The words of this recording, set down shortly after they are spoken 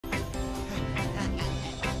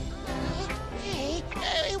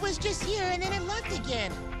was just here and then it left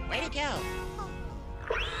again. Way to go.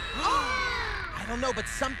 I don't know, but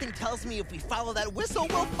something tells me if we follow that whistle,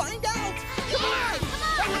 we'll find out. Come on!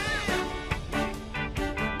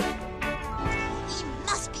 He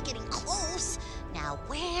must be getting close. Now,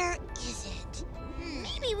 where is it?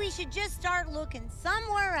 Maybe we should just start looking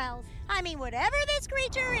somewhere else. I mean, whatever this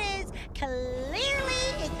creature is, clearly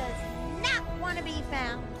it does not want to be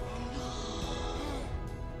found.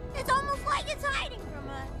 It's almost like it's hiding from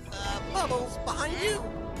us. Bubbles, behind you.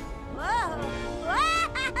 Whoa!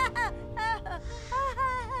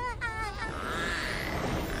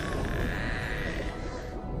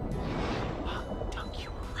 Dunk, you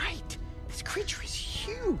were right. This creature is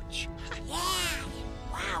huge. Yeah.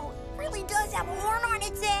 Wow, it really does have a horn on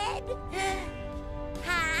its head.